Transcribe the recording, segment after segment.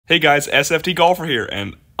Hey guys, SFT Golfer here,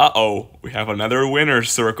 and we have another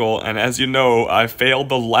winner's circle, and as you know, I failed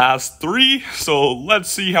the last three, so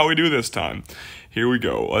let's see how we do this time. Here we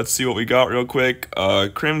go. Let's see what we got real quick.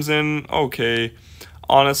 Crimson, okay.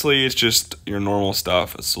 Honestly, it's just your normal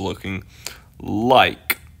stuff. It's looking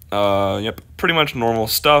like, yep, pretty much normal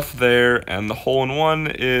stuff there, and the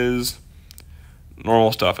hole-in-one is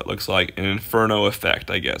normal stuff. It looks like an Inferno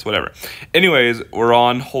effect, I guess, whatever. Anyways, we're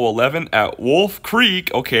on hole 11 at Wolf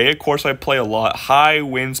Creek. Okay, of course I play a lot. High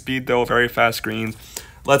wind speed though, very fast greens.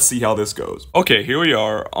 Let's see how this goes. Okay, here we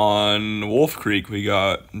are on Wolf Creek. We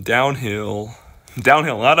got downhill,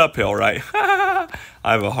 not uphill, right? I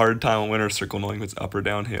have a hard time on winner's circle knowing if it's up or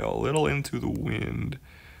downhill. A little into the wind.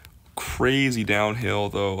 Crazy downhill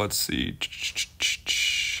though. Let's see.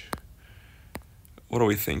 What are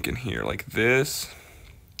we thinking here? Like this?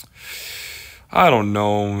 I don't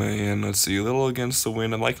know, man. Let's see. A little against the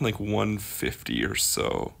wind. I'm liking like 150 or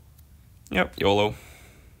so. Yep, YOLO.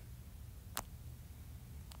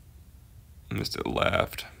 Missed it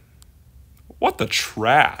left. What the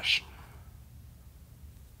trash?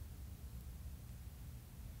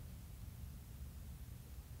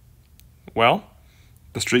 Well,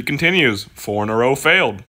 the streak continues. 4 in a row failed.